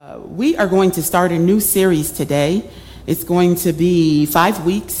we are going to start a new series today. It's going to be 5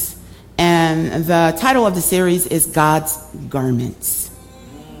 weeks, and the title of the series is God's Garments.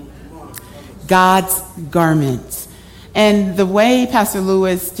 God's Garments. And the way Pastor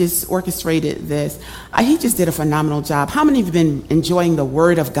Lewis just orchestrated this, he just did a phenomenal job. How many have been enjoying the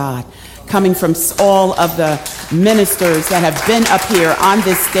Word of God coming from all of the ministers that have been up here on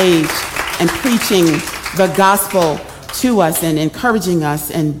this stage and preaching the gospel to us and encouraging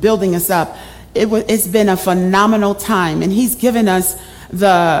us and building us up? It's been a phenomenal time, and he's given us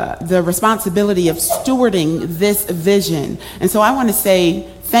the responsibility of stewarding this vision. And so I want to say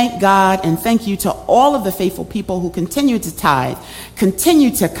thank God and thank you to all of the faithful people who continue to tithe,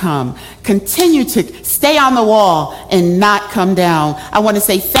 continue to come, continue to stay on the wall and not come down. I want to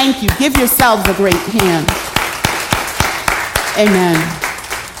say thank you. Give yourselves a great hand. Amen.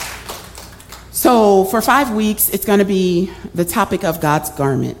 So for 5 weeks, it's going to be the topic of God's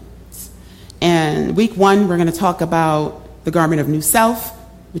garment. And week 1, we're going to talk about the garment of new self,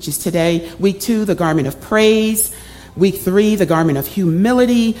 which is today. Week 2, the garment of praise. Week 3, the garment of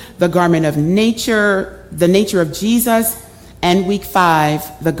humility, the garment of nature, the nature of Jesus. And week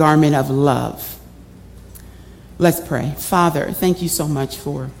 5, the garment of love. Let's pray. Father, thank you so much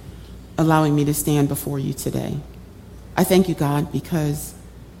for allowing me to stand before you today. I thank you, God, because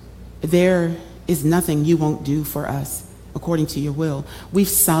there is nothing you won't do for us according to your will. We've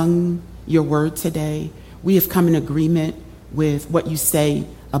sung your word today. We have come in agreement with what you say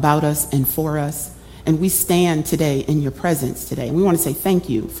about us and for us. And we stand today in your presence today. And we want to say thank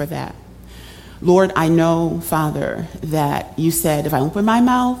you for that. Lord, I know, Father, that you said if I open my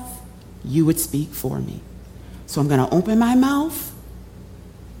mouth, you would speak for me. So I'm going to open my mouth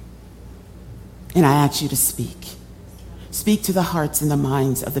and I ask you to speak. Speak to the hearts and the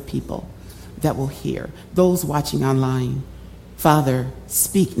minds of the people that will hear. Those watching online, Father,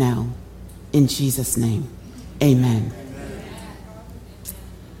 speak now in Jesus' name. Amen.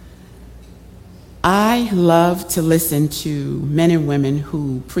 I love to listen to men and women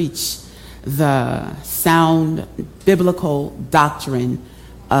who preach the sound biblical doctrine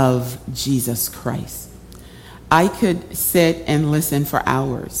of Jesus Christ. I could sit and listen for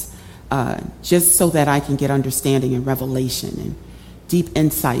hours just so that I can get understanding and revelation and deep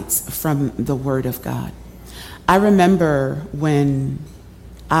insights from the Word of God. I remember when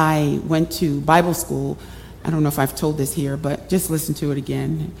I went to Bible school. I don't know if I've told this here, but just listen to it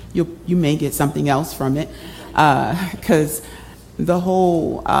again. You may get something else from it, because the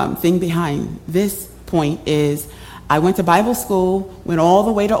whole thing behind this point is I went to Bible school, went all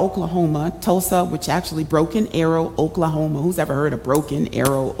the way to Oklahoma, Tulsa, which actually Broken Arrow, Oklahoma. Who's ever heard of Broken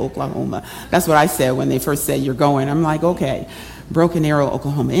Arrow, Oklahoma? That's what I said when they first said you're going. I'm like, okay, Broken Arrow,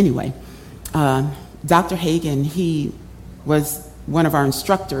 Oklahoma. Anyway, Dr. Hagin, he was one of our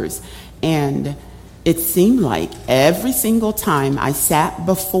instructors, and it seemed like every single time I sat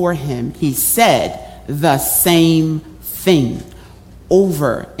before him, he said the same thing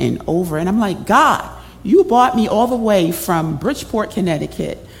over and over. And I'm like, God, you brought me all the way from Bridgeport,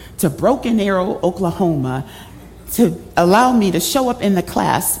 Connecticut to Broken Arrow, Oklahoma to allow me to show up in the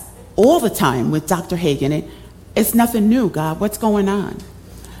class all the time with Dr. Hagin. It's nothing new, God. What's going on?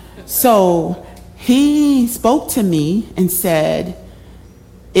 So he spoke to me and said,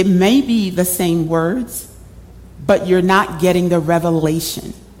 it may be the same words, but you're not getting the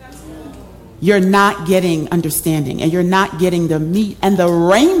revelation. You're not getting understanding, and you're not getting the meat and the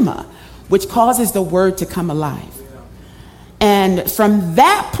rhema, which causes the word to come alive. And from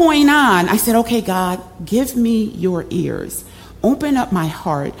that point on, I said, okay, God, give me your ears. Open up my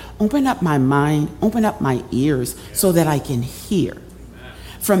heart, open up my mind, open up my ears so that I can hear.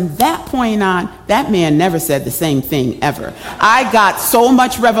 From that point on, that man never said the same thing ever. I got so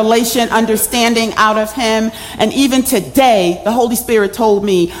much revelation, understanding out of him. And even today, the Holy Spirit told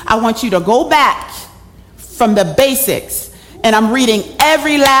me, I want you to go back from the basics. And I'm reading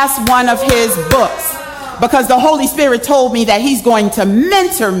every last one of his books, because the Holy Spirit told me that he's going to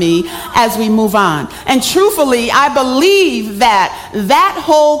mentor me as we move on. And truthfully, I believe that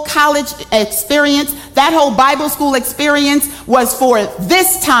whole college experience, that whole Bible school experience was for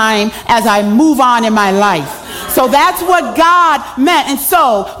this time as I move on in my life. So that's what God meant. And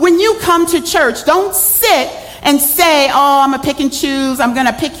so when you come to church, don't sit and say, oh, I'm going to pick and choose. I'm going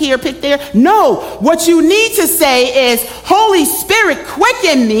to pick here, pick there. No, what you need to say is, Holy Spirit,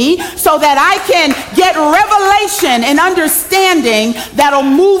 quicken me so that I can get revelation and understanding that'll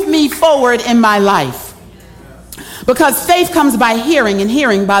move me forward in my life. Because faith comes by hearing, and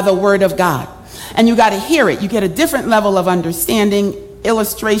hearing by the word of God. And you got to hear it. You get a different level of understanding,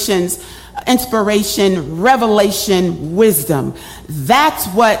 illustrations, inspiration, revelation, wisdom. That's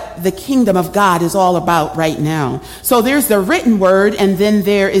what the kingdom of God is all about right now. So there's the written word, and then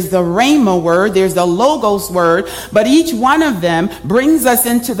there is the rhema word, there's the logos word, but each one of them brings us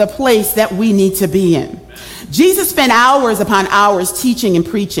into the place that we need to be in. Jesus spent hours upon hours teaching and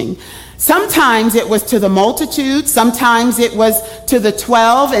preaching. Sometimes it was to the multitude, sometimes it was to the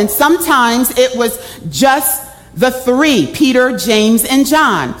 12, and sometimes it was just the three, Peter, James, and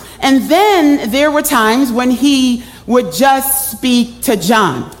John. And then there were times when he would just speak to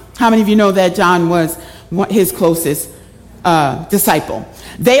John. How many of you know that John was his closest disciple?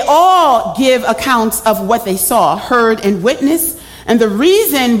 They all give accounts of what they saw, heard, and witnessed. And the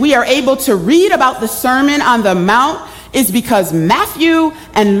reason we are able to read about the Sermon on the Mount is because Matthew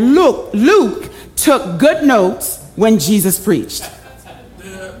and Luke took good notes when Jesus preached.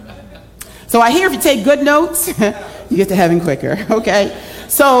 So I hear if you take good notes, you get to heaven quicker, okay?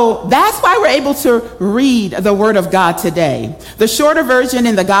 So that's why we're able to read the Word of God today. The shorter version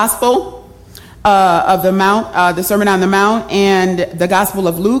in the Gospel of the Mount, the Sermon on the Mount, and the Gospel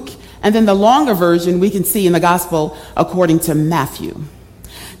of Luke, and then the longer version we can see in the Gospel according to Matthew.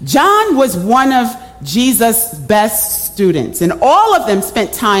 John was one of Jesus' best students, and all of them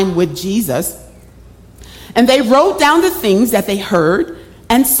spent time with Jesus, and they wrote down the things that they heard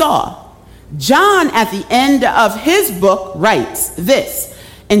and saw. John, at the end of his book, writes this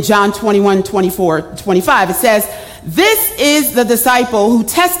in John 21, 24, 25. It says, "This is the disciple who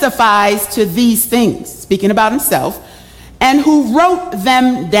testifies to these things," speaking about himself, "and who wrote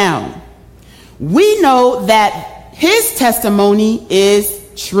them down. We know that his testimony is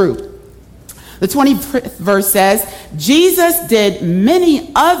true." The 20th verse says, "Jesus did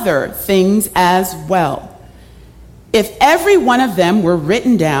many other things as well. If every one of them were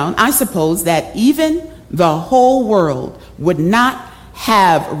written down, I suppose that even the whole world would not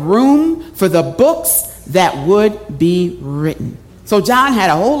have room for the books that would be written." So John had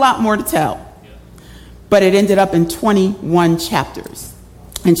a whole lot more to tell, but it ended up in 21 chapters.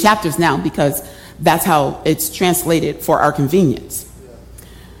 And chapters now, because that's how it's translated for our convenience.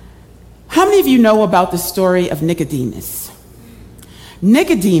 How many of you know about the story of Nicodemus?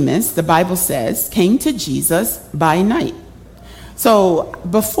 Nicodemus, the Bible says, came to Jesus by night. So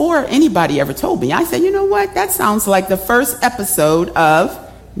before anybody ever told me, I said, you know what? That sounds like the first episode of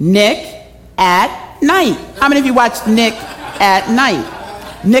Nick at Night. How many of you watched Nick at Night?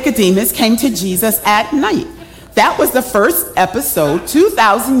 Nicodemus came to Jesus at night. That was the first episode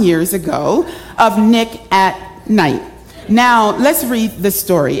 2,000 years ago of Nick at Night. Now, let's read the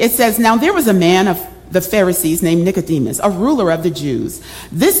story. It says, "Now there was a man of the Pharisees named Nicodemus, a ruler of the Jews.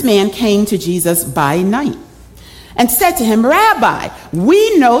 This man came to Jesus by night and said to him, 'Rabbi,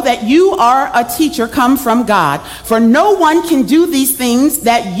 we know that you are a teacher come from God, for no one can do these things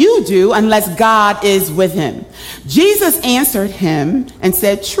that you do unless God is with him.' Jesus answered him and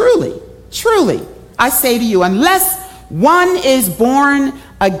said, 'Truly, truly, I say to you, unless one is born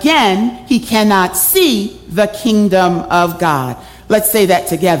again, he cannot see the kingdom of God.'" Let's say that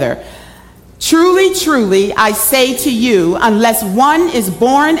together. "Truly, truly, I say to you, unless one is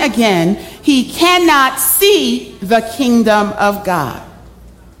born again, he cannot see the kingdom of God."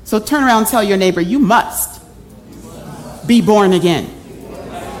 So turn around and tell your neighbor, you must be born again.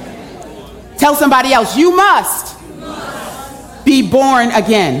 Tell somebody else, you must be born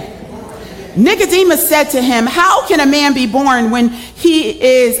again. Nicodemus said to him, "How can a man be born when he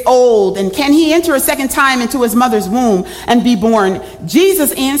is old? And can he enter a second time into his mother's womb and be born?"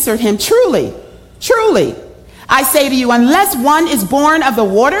 Jesus answered him, "Truly, truly, I say to you, unless one is born of the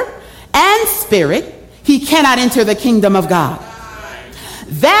water and spirit, he cannot enter the kingdom of God.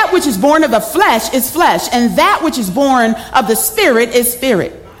 That which is born of the flesh is flesh, and that which is born of the spirit is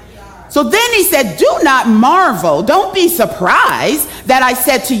spirit." So then he said, "Do not marvel, don't be surprised that I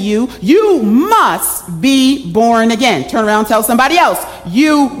said to you, you must be born again." Turn around and tell somebody else,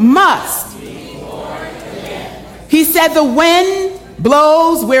 you must be born again. He said, "The wind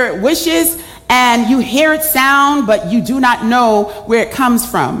blows where it wishes, and you hear it sound, but you do not know where it comes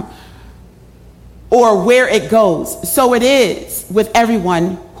from or where it goes. So it is with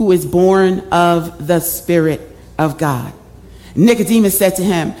everyone who is born of the Spirit of God." Nicodemus said to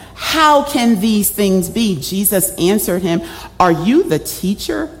him, "How can these things be?" Jesus answered him, "Are you the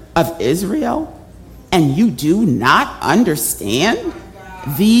teacher of Israel, and you do not understand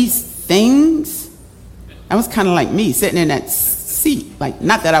these things?" That was kind of like me sitting in that seat. Like,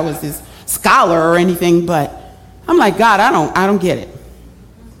 not that I was this scholar or anything, but I'm like, God, I don't get it.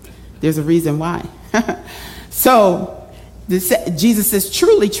 There's a reason why. So Jesus says,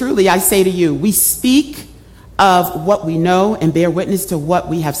 "Truly, truly, I say to you, we speak of what we know and bear witness to what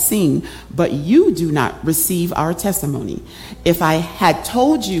we have seen, but you do not receive our testimony. If I had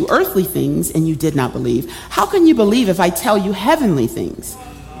told you earthly things and you did not believe, how can you believe if I tell you heavenly things?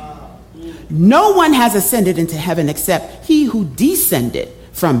 No one has ascended into heaven except he who descended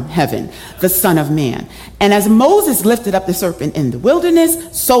from heaven, the Son of Man. And as Moses lifted up the serpent in the wilderness,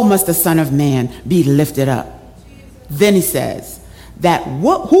 so must the Son of Man be lifted up. Then he says that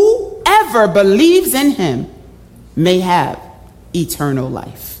whoever believes in him may have eternal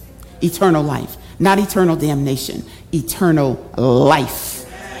life. Eternal life, not eternal damnation, eternal life.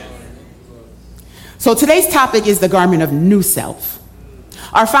 So today's topic is the garment of new self.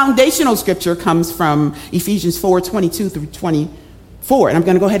 Our foundational scripture comes from Ephesians 4:22 through 24, and I'm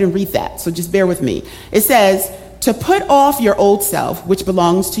going to go ahead and read that, so just bear with me. It says, to put off your old self, which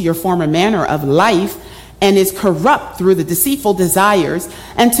belongs to your former manner of life and is corrupt through the deceitful desires,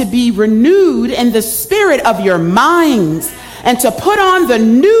 and to be renewed in the spirit of your minds, and to put on the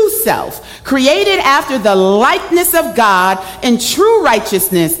new self, created after the likeness of God in true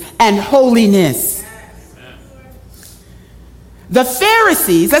righteousness and holiness. The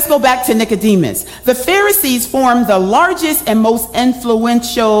Pharisees, let's go back to Nicodemus. The Pharisees formed the largest and most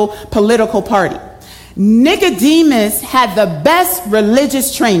influential political party. Nicodemus had the best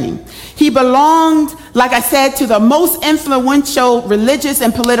religious training. He belonged, like I said, to the most influential religious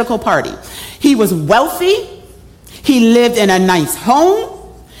and political party. He was wealthy. He lived in a nice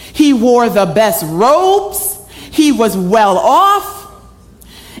home. He wore the best robes. He was well off.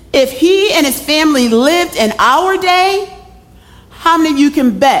 If he and his family lived in our day, how many of you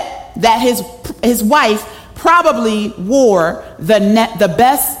can bet that his wife probably wore the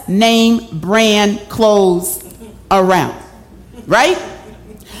best name brand clothes around, right?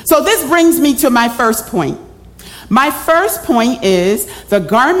 So this brings me to my first point. My first point is the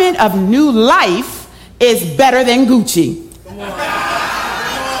garment of new life is better than Gucci.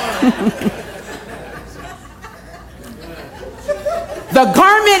 The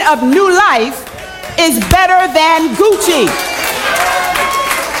garment of new life is better than Gucci.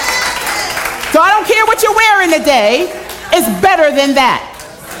 So I don't care what you're wearing today, it's better than that.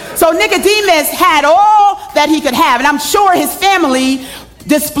 So Nicodemus had all that he could have, and I'm sure his family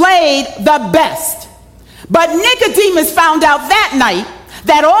displayed the best. But Nicodemus found out that night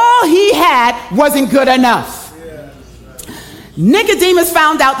that all he had wasn't good enough. Nicodemus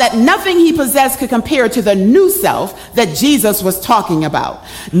found out that nothing he possessed could compare to the new self that Jesus was talking about.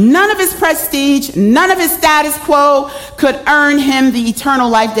 None of his prestige, none of his status quo could earn him the eternal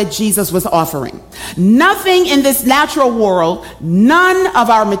life that Jesus was offering. Nothing in this natural world, none of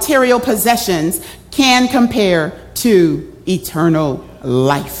our material possessions can compare to eternal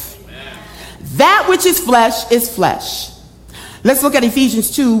life. That which is flesh is flesh. Let's look at Ephesians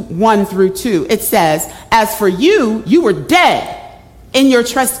 2:1 through 2. It says, as for you, you were dead in your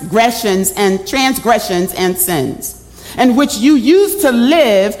transgressions and sins, in which you used to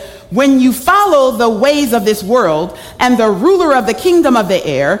live when you follow the ways of this world and the ruler of the kingdom of the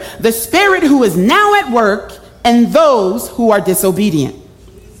air, the spirit who is now at work in those who are disobedient.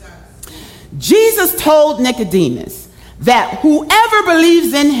 Jesus told Nicodemus that whoever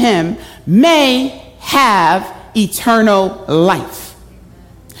believes in him may have eternal life.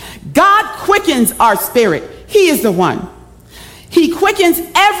 God quickens our spirit. He is the one. He quickens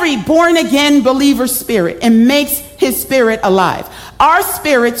every born again believer's spirit and makes his spirit alive. Our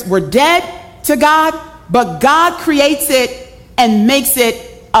spirits were dead to God, but God creates it and makes it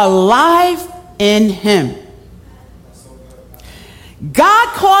alive in him. God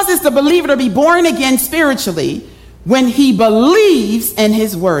causes the believer to be born again spiritually when he believes in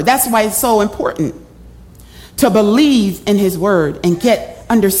his word. That's why it's so important to believe in his word and get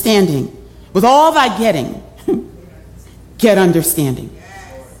understanding. With all thy getting, get understanding.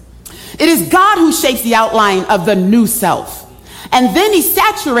 It is God who shapes the outline of the new self, and then he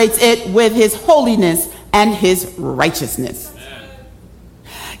saturates it with his holiness and his righteousness.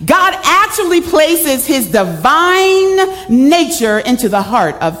 God actually places his divine nature into the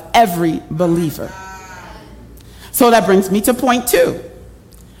heart of every believer. So that brings me to point 2,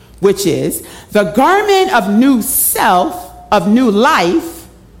 which is the garment of new self, of new life,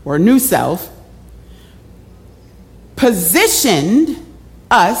 or new self, positioned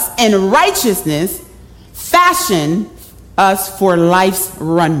us in righteousness, fashioned us for life's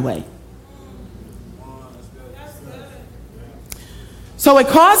runway. So it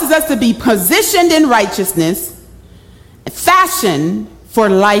causes us to be positioned in righteousness, fashioned for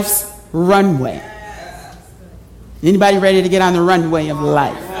life's runway. Anybody ready to get on the runway of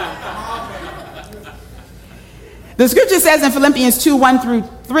life? The scripture says in Philippians 2:1 through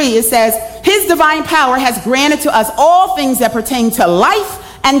 3, it says, his divine power has granted to us all things that pertain to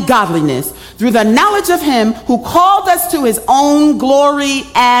life and godliness through the knowledge of him who called us to his own glory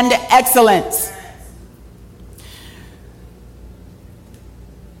and excellence.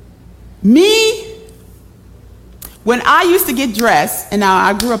 Me, when I used to get dressed, and now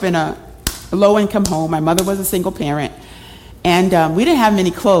I grew up in a low-income home. My mother was a single parent, and we didn't have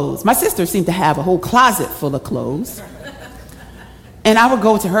many clothes. My sister seemed to have a whole closet full of clothes. And I would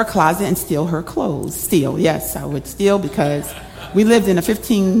go to her closet and steal her clothes. Steal, yes, I would steal because we lived in a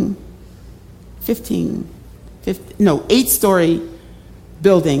 8-story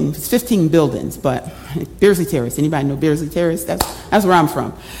building. It's 15 buildings, but Beardsley Terrace. Anybody know Beardsley Terrace? That's where I'm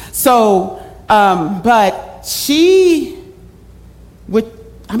from. So, but she would,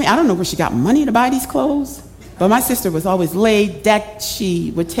 I don't know where she got money to buy these clothes, but my sister was always laid back.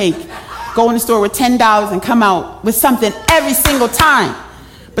 She would go in the store with $10 and come out with something every single time.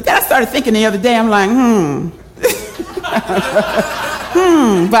 But then I started thinking the other day, I'm like,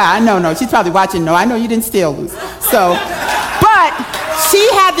 but no, she's probably watching. No, I know you didn't steal, Luz. So, but she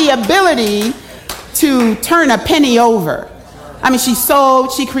had the ability to turn a penny over. She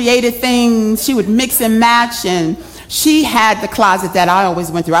sewed, she created things, she would mix and match, and she had the closet that I always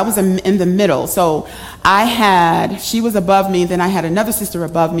went through. I was in the middle, so she was above me, then I had another sister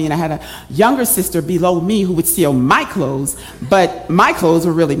above me, and I had a younger sister below me who would steal my clothes, but my clothes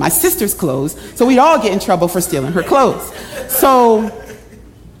were really my sister's clothes, so we'd all get in trouble for stealing her clothes. So,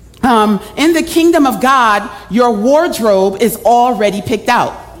 in the kingdom of God, your wardrobe is already picked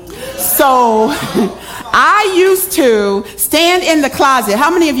out. So, I used to stand in the closet.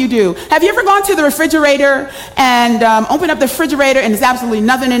 How many of you do? Have you ever gone to the refrigerator and opened up the refrigerator and there's absolutely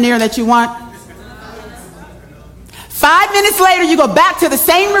nothing in there that you want? 5 minutes later, you go back to the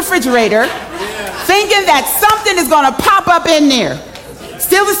same refrigerator thinking that something is going to pop up in there.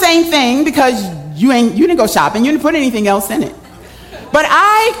 Still the same thing because you didn't go shopping. You didn't put anything else in it. But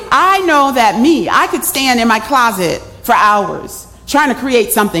I know that I could stand in my closet for hours trying to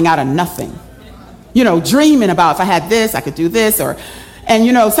create something out of nothing. Dreaming about if I had this, I could do this,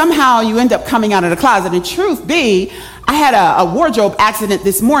 and somehow you end up coming out of the closet. And truth be, I had a wardrobe accident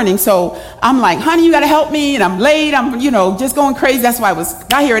this morning, so I'm like, honey, you got to help me, and I'm late. I'm, just going crazy. That's why I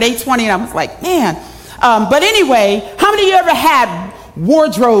got here at 8:20, and I was like, man. But anyway, how many of you ever had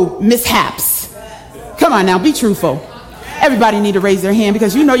wardrobe mishaps? Come on now, be truthful. Everybody need to raise their hand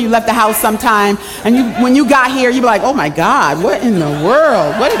because you left the house sometime, and when you got here, you be like, oh my God, what in the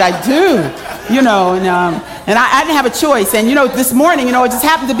world? What did I do? And I didn't have a choice. And this morning, it just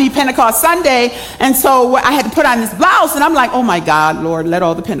happened to be Pentecost Sunday, and so I had to put on this blouse, and I'm like, oh my God, Lord, let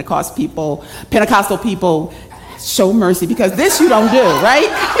all the Pentecostal people show mercy because this you don't do, right?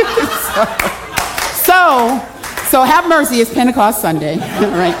 So have mercy. It's Pentecost Sunday,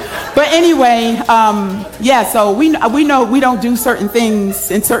 right? But anyway, so we know we don't do certain things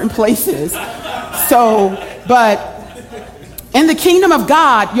in certain places. But in the kingdom of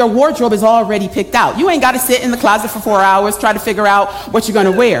God, your wardrobe is already picked out. You ain't got to sit in the closet for 4 hours, try to figure out what you're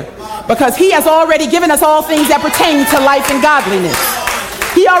going to wear. Because he has already given us all things that pertain to life and godliness.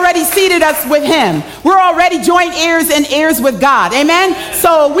 He already seated us with him. We're already joint heirs and heirs with God. Amen?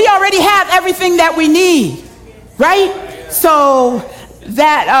 So we already have everything that we need. Right? So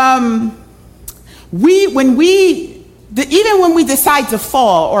that even when we decide to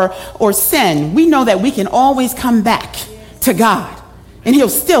fall or sin, we know that we can always come back to God, and he'll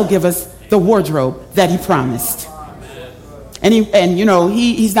still give us the wardrobe that he promised. And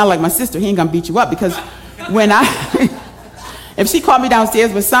he's not like my sister. He ain't gonna beat you up because if she called me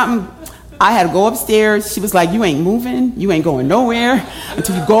downstairs with something, I had to go upstairs. She was like, you ain't moving, you ain't going nowhere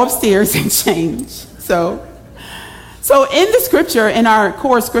until you go upstairs and change. So in the scripture, in our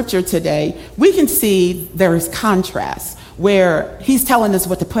core scripture today, we can see there is contrast where he's telling us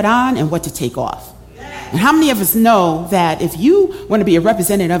what to put on and what to take off. And how many of us know that if you want to be a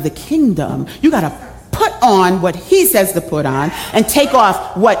representative of the kingdom, you got to put on what he says to put on and take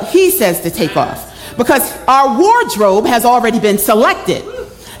off what he says to take off? Because our wardrobe has already been selected.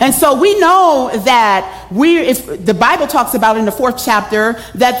 And so we know that if the Bible talks about in the 4th chapter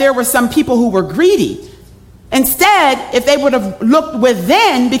that there were some people who were greedy. Instead, if they would have looked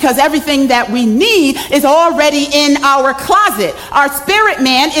within, because everything that we need is already in our closet. Our spirit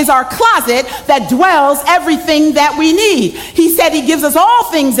man is our closet that dwells everything that we need. He said he gives us all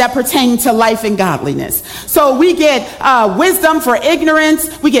things that pertain to life and godliness. So we get wisdom for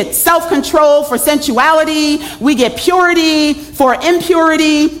ignorance. We get self-control for sensuality. We get purity for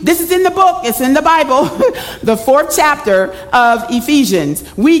impurity. This is in the book. It's in the Bible. The 4th chapter of Ephesians.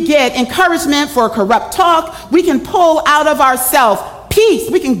 We get encouragement for corrupt talk. We can pull out of ourselves peace.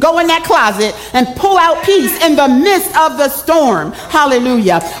 We can go in that closet and pull out peace in the midst of the storm.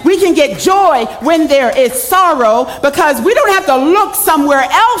 Hallelujah. We can get joy when there is sorrow because we don't have to look somewhere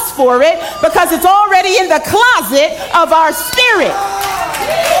else for it because it's already in the closet of our spirit.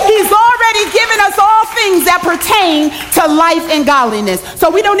 He's already given us all things that pertain to life and godliness. So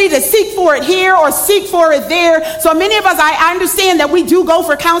we don't need to seek for it here or seek for it there. So many of us, I understand that we do go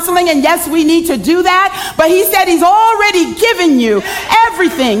for counseling, and yes, we need to do that. But he said he's already given you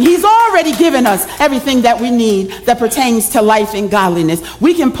everything. He's already given us everything that we need that pertains to life and godliness.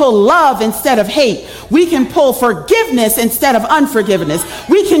 We can pull love instead of hate. We can pull forgiveness instead of unforgiveness.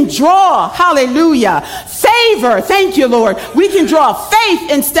 We can draw, hallelujah, favor. Thank you, Lord. We can draw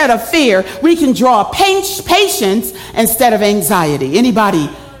faith instead of fear. We can draw patience instead of anxiety. Anybody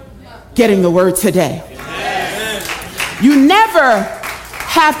getting the word today? You never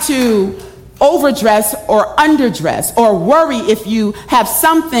have to overdress or underdress or worry if you have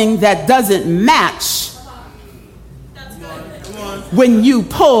something that doesn't match when you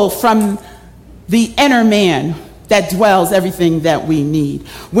pull from the inner man that dwells everything that we need.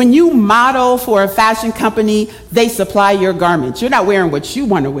 When you model for a fashion company, they supply your garments. You're not wearing what you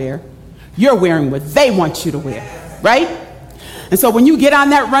want to wear. You're wearing what they want you to wear, right? And so when you get on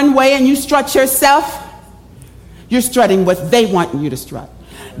that runway and you strut yourself, you're strutting what they want you to strut.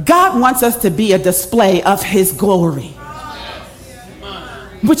 God wants us to be a display of his glory,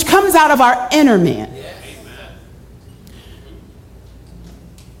 which comes out of our inner man.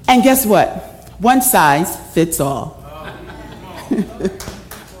 And guess what? One size fits all.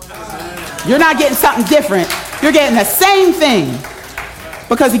 You're not getting something different. You're getting the same thing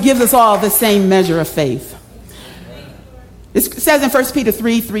because he gives us all the same measure of faith. It says in 1 Peter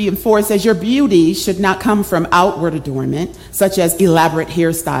 3:3-4, it says, your beauty should not come from outward adornment, such as elaborate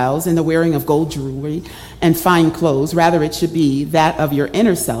hairstyles and the wearing of gold jewelry and fine clothes. Rather, it should be that of your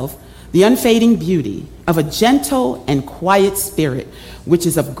inner self, the unfading beauty of a gentle and quiet spirit, which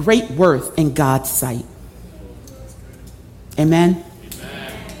is of great worth in God's sight. Amen?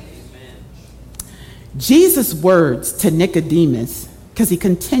 Amen. Jesus' words to Nicodemus, because he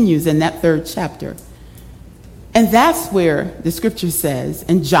continues in that 3rd chapter. And that's where the scripture says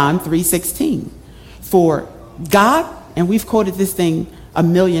in John 3:16, for God, and we've quoted this thing a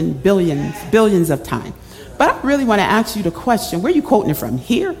million, billions of times, but I really want to ask you the question, where are you quoting it from,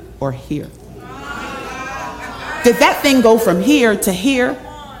 here or here? Did that thing go from here to here?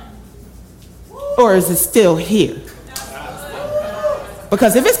 Or is it still here?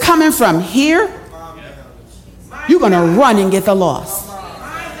 Because if it's coming from here, you're going to run and get the loss.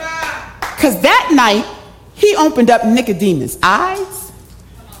 Because that night, he opened up Nicodemus' eyes.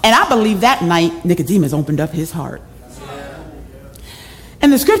 And I believe that night, Nicodemus opened up his heart.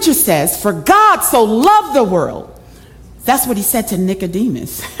 And the scripture says, for God so loved the world. That's what he said to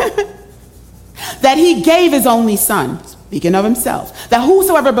Nicodemus. That he gave his only son, speaking of himself, that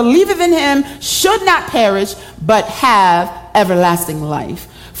whosoever believeth in him should not perish, but have everlasting life.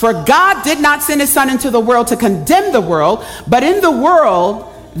 For God did not send his son into the world to condemn the world, but in order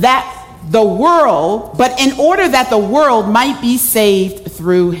that the world might be saved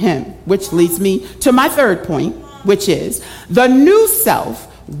through him. Which leads me to my 3rd point, which is the new self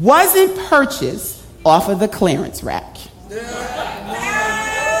wasn't purchased off of the clearance rack.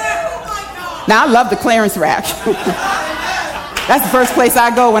 Now, I love the clearance rack. That's the first place I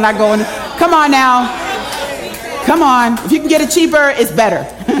go when I go in. Come on now. Come on. If you can get it cheaper, it's better.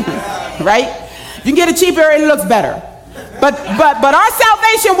 Right? If you can get it cheaper, it looks better. But our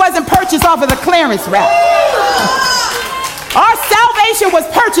salvation wasn't purchased off of the clearance rack. Our salvation was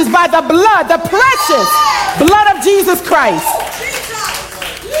purchased by the blood, the precious blood of Jesus Christ.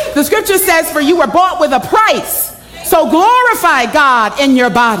 The scripture says, for you were bought with a price. So glorify God in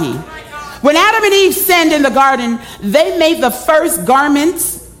your body. When Adam and Eve sinned in the garden, they made the first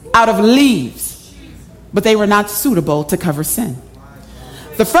garments out of leaves, but they were not suitable to cover sin.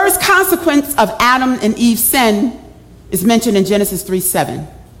 The first consequence of Adam and Eve's sin is mentioned in Genesis 3:7.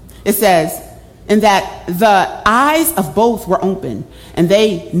 It says, and that the eyes of both were open, and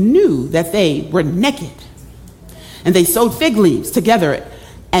they knew that they were naked. And they sewed fig leaves together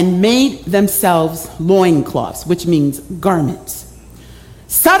and made themselves loincloths, which means garments.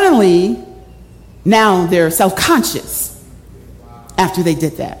 Suddenly, now they're self-conscious after they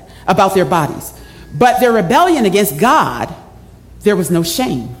did that about their bodies. But their rebellion against God, there was no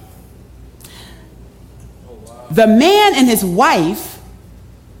shame. The man and his wife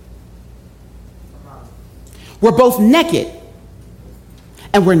were both naked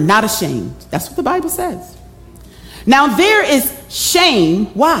and were not ashamed. That's what the Bible says. Now there is shame.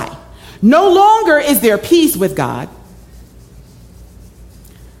 Why? No longer is there peace with God.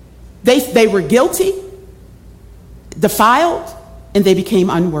 They were guilty, defiled, and they became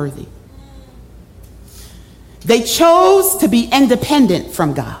unworthy. They chose to be independent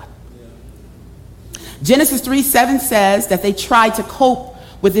from God. Genesis 3:7 says that they tried to cope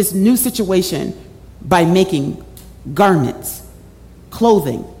with this new situation by making garments,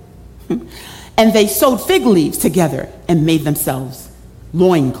 clothing. And they sewed fig leaves together and made themselves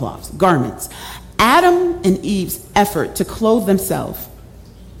loincloths, garments. Adam and Eve's effort to clothe themselves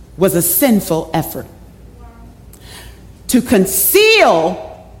was a sinful effort to conceal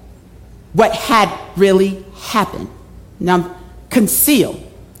what had really happened. Now, conceal.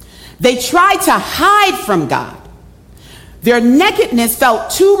 They tried to hide from God. Their nakedness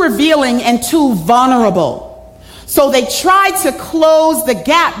felt too revealing and too vulnerable. So they tried to close the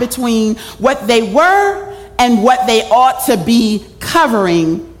gap between what they were and what they ought to be,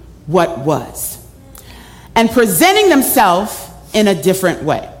 covering what was, and presenting themselves in a different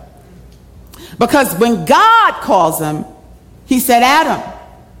way. Because when God calls them, he said, Adam,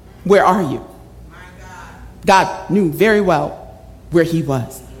 where are you? God knew very well where he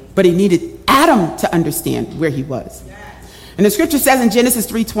was, but he needed Adam to understand where he was. And the scripture says in Genesis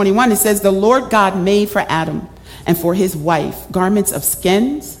 3:21, it says, the Lord God made for Adam and for his wife garments of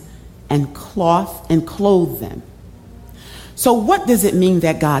skins and cloth and clothed them. So what does it mean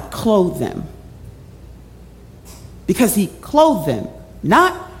that God clothed them? Because he clothed them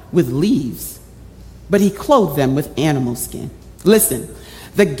not with leaves, but he clothed them with animal skin. Listen,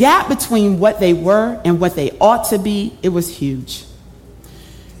 the gap between what they were and what they ought to be, it was huge.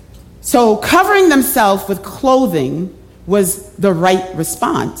 So covering themselves with clothing was the right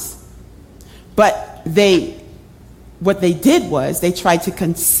response. But what they did was they tried to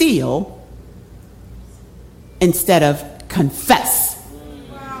conceal instead of confess.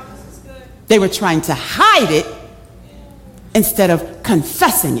 They were trying to hide it instead of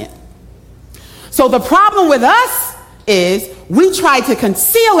confessing it. So the problem with us is we try to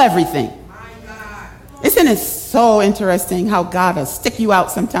conceal everything. Isn't it so interesting how God will stick you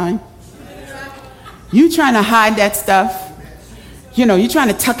out sometime? You trying to hide that stuff. You know, you're trying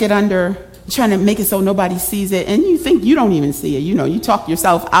to tuck it under. You're trying to make it so nobody sees it. And you think you don't even see it. You know, you talk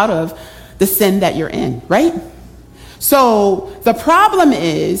yourself out of the sin that you're in, right? So the problem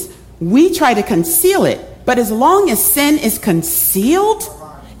is we try to conceal it. But as long as sin is concealed,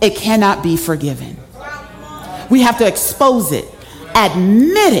 it cannot be forgiven. We have to expose it,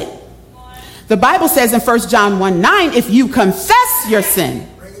 admit it. The Bible says in 1 John 1:9, if you confess your sin,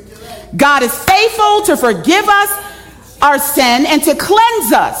 God is faithful to forgive us our sin and to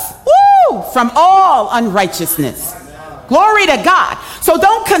cleanse us from all unrighteousness. Glory to God. So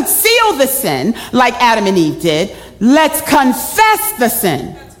don't conceal the sin like Adam and Eve did. Let's confess the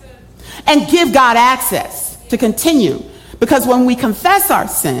sin and give God access to continue. Because when we confess our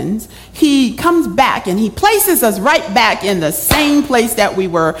sins, he comes back and he places us right back in the same place that we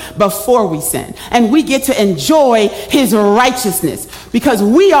were before we sinned. And we get to enjoy his righteousness because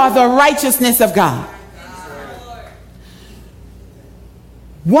we are the righteousness of God.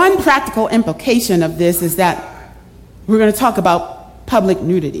 One practical implication of this is that we're going to talk about public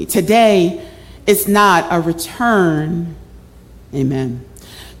nudity. Today, it's not a return, amen,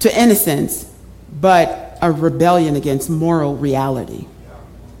 to innocence, but a rebellion against moral reality.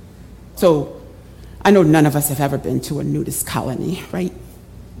 So I know none of us have ever been to a nudist colony, right?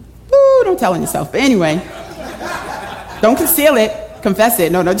 Ooh, don't tell on yourself. But anyway, don't conceal it. Confess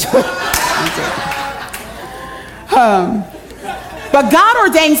it. No. But God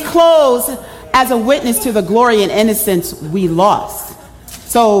ordains clothes as a witness to the glory and innocence we lost.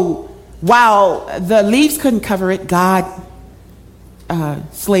 So while the leaves couldn't cover it, God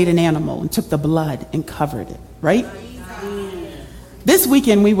slayed an animal and took the blood and covered it, right? This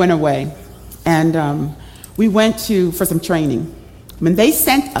weekend we went away and we went for some training. When they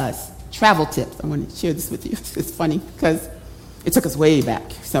sent us travel tips, I want to share this with you. It's funny because it took us way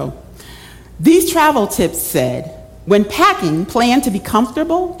back. So these travel tips said, when packing, plan to be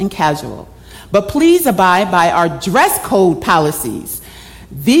comfortable and casual, but please abide by our dress code policies.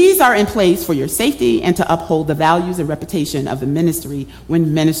 These are in place for your safety and to uphold the values and reputation of the ministry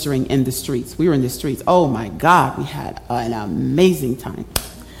when ministering in the streets. We were in the streets. Oh my God, we had an amazing time.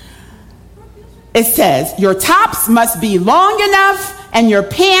 It says, your tops must be long enough and your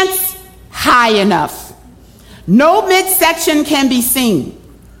pants high enough. No midsection can be seen.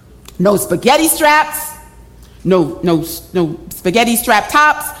 No spaghetti straps. No spaghetti strap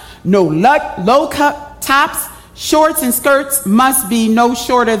tops. No low cut tops. Shorts and skirts must be no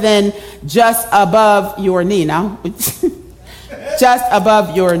shorter than just above your knee. Now, just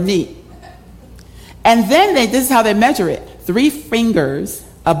above your knee. And then this is how they measure it. 3 fingers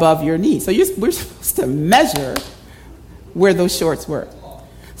above your knee. So we're supposed to measure where those shorts were.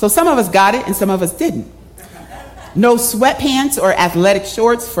 So some of us got it and some of us didn't. No sweatpants or athletic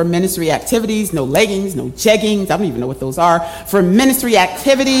shorts for ministry activities. No leggings, no jeggings. I don't even know what those are. For ministry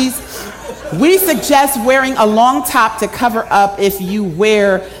activities, we suggest wearing a long top to cover up if you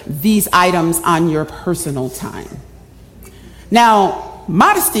wear these items on your personal time. Now,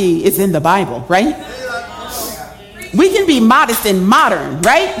 modesty is in the Bible, right? We can be modest and modern,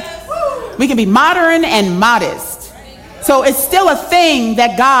 right? We can be modern and modest. So it's still a thing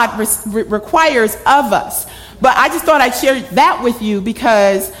that God requires of us. But I just thought I'd share that with you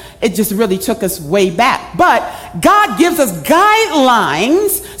because it just really took us way back. But God gives us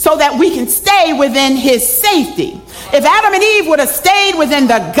guidelines so that we can stay within his safety. If Adam and Eve would have stayed within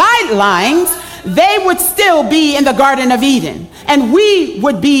the guidelines, they would still be in the Garden of Eden. And we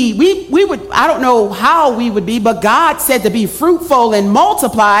would, I don't know how we would be, but God said to be fruitful and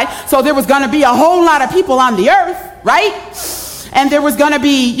multiply. So there was going to be a whole lot of people on the earth, right? And there was going to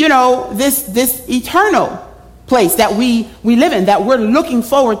be, this eternal place that we live in, that we're looking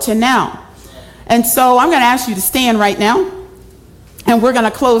forward to now. And so I'm going to ask you to stand right now, and we're going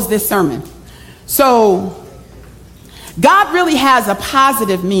to close this sermon. So God really has a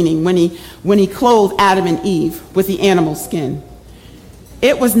positive meaning when he clothed Adam and Eve with the animal skin.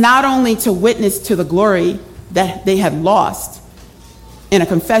 It was not only to witness to the glory that they had lost in a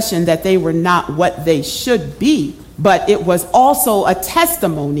confession that they were not what they should be, but it was also a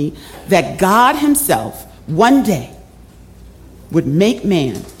testimony that God himself one day would make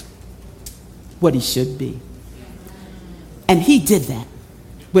man what he should be. And he did that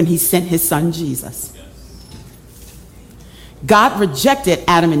when he sent his son Jesus. God rejected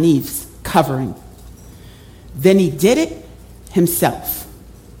Adam and Eve's covering. Then he did it himself.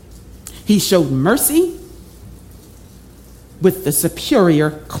 He showed mercy with the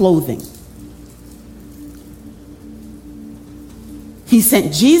superior clothing. He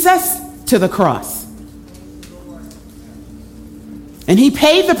sent Jesus to the cross. And he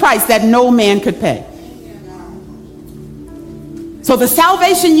paid the price that no man could pay. So the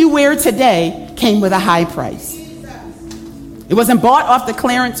salvation you wear today came with a high price. It wasn't bought off the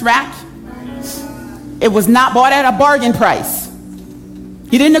clearance rack. It was not bought at a bargain price.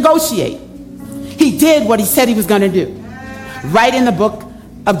 He didn't negotiate. He did what he said he was going to do. Right in the book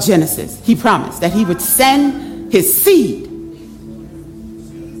of Genesis, he promised that he would send his seed.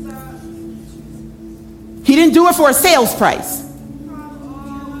 He didn't do it for a sales price.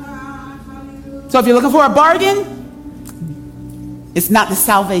 So if you're looking for a bargain, it's not the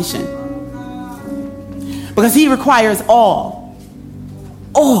salvation. Because he requires all.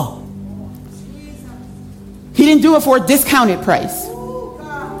 All. He didn't do it for a discounted price.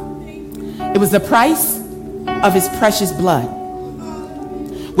 It was the price of his precious blood.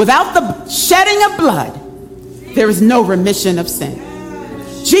 Without the shedding of blood, there is no remission of sin.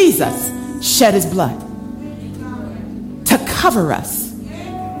 Jesus shed his blood to cover us,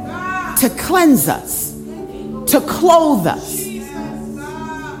 to cleanse us, to clothe us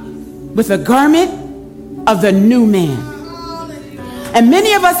with a garment of the new man. And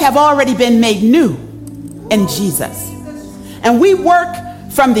many of us have already been made new in Jesus. And we work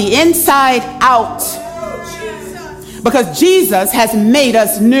from the inside out because Jesus has made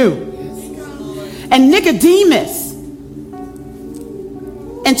us new. And Nicodemus,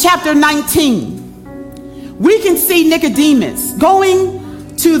 in chapter 19, we can see Nicodemus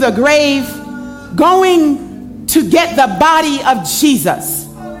going to the grave, going to get the body of Jesus.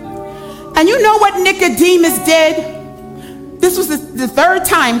 And you know what Nicodemus did? This was the third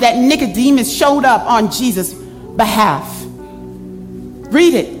time that Nicodemus showed up on Jesus' behalf.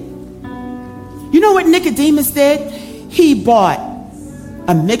 Read it. You know what Nicodemus did? He bought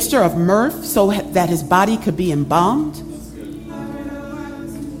a mixture of myrrh so that his body could be embalmed.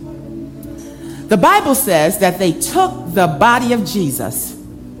 The Bible says that they took the body of Jesus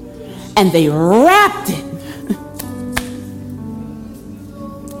and they wrapped it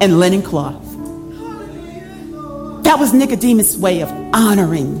in linen cloth. That was Nicodemus' way of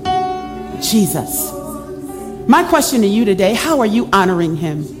honoring Jesus. My question to you today, how are you honoring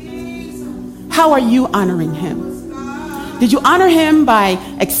him? How are you honoring him? Did you honor him by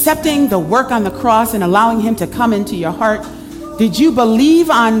accepting the work on the cross and allowing him to come into your heart? Did you believe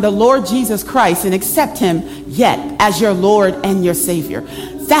on the Lord Jesus Christ and accept him yet as your Lord and your Savior?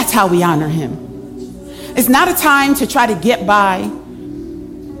 That's how we honor him. It's not a time to try to get by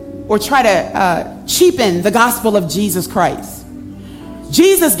or try to cheapen the gospel of Jesus Christ.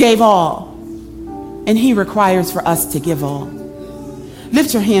 Jesus gave all, and he requires for us to give all.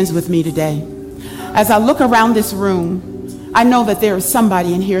 Lift your hands with me today. As I look around this room, I know that there is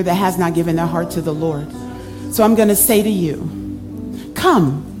somebody in here that has not given their heart to the Lord. So I'm going to say to you,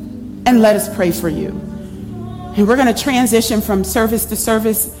 come and let us pray for you. And we're going to transition from service to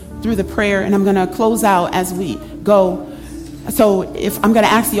service through the prayer, and I'm going to close out as we go. So if I'm going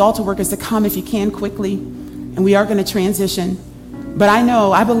to ask the altar workers to come if you can quickly, and we are going to transition. But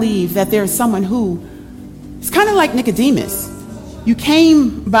I believe that there is someone who is kind of like Nicodemus. You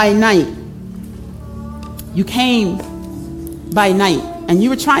came by night. You came by night, and you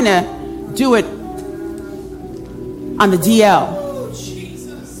were trying to do it on the DL.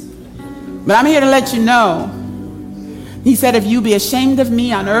 But I'm here to let you know, he said, if you be ashamed of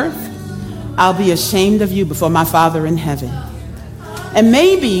me on earth, I'll be ashamed of you before my Father in heaven. And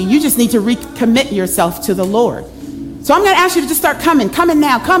maybe you just need to recommit yourself to the Lord. So I'm going to ask you to just start coming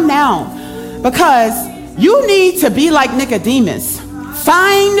now, come now. Because you need to be like Nicodemus.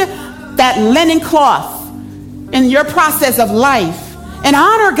 Find that linen cloth in your process of life and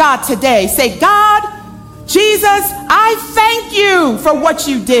honor God today. Say, God, Jesus, I thank you for what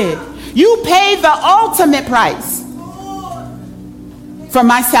you did. You paid the ultimate price for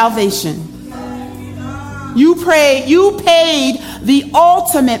my salvation. You paid the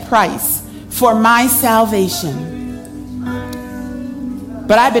ultimate price for my salvation.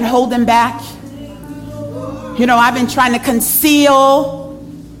 But I've been holding back. I've been trying to conceal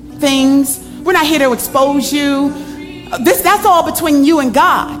things. We're not here to expose you. That's all between you and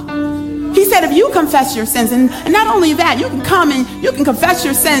God. He said if you confess your sins, and not only that, you can come and you can confess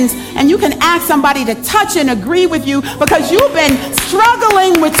your sins, and you can ask somebody to touch and agree with you because you've been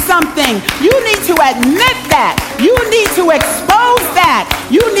struggling with something. You need to admit that. You need to expose that.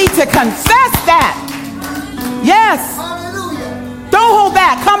 You need to confess that. Yes. Don't hold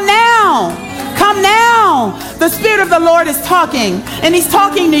back. Come now. Come now. The Spirit of the Lord is talking, and He's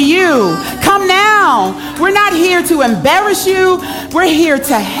talking to you. Come now. We're not here to embarrass you. We're here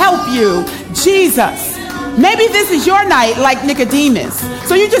to help you. Jesus. Maybe this is your night like Nicodemus.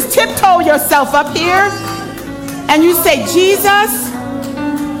 So you just tiptoe yourself up here and you say, Jesus,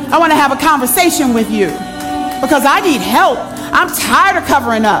 I want to have a conversation with you because I need help. I'm tired of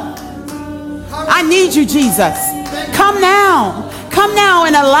covering up. I need you, Jesus. Come now. Come now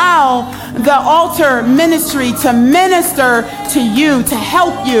and allow the altar ministry to minister to you, to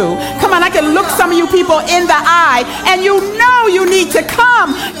help you. Come on, I can look some of you people in the eye, and you know you need to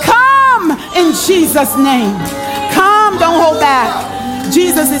come. Come in Jesus' name. Come, don't hold back.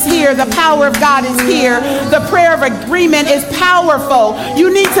 Jesus is here. The power of God is here. The prayer of agreement is powerful.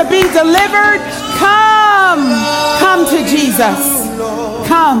 You need to be delivered. Come. Come to Jesus.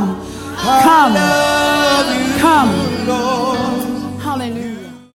 Come. Come. Come.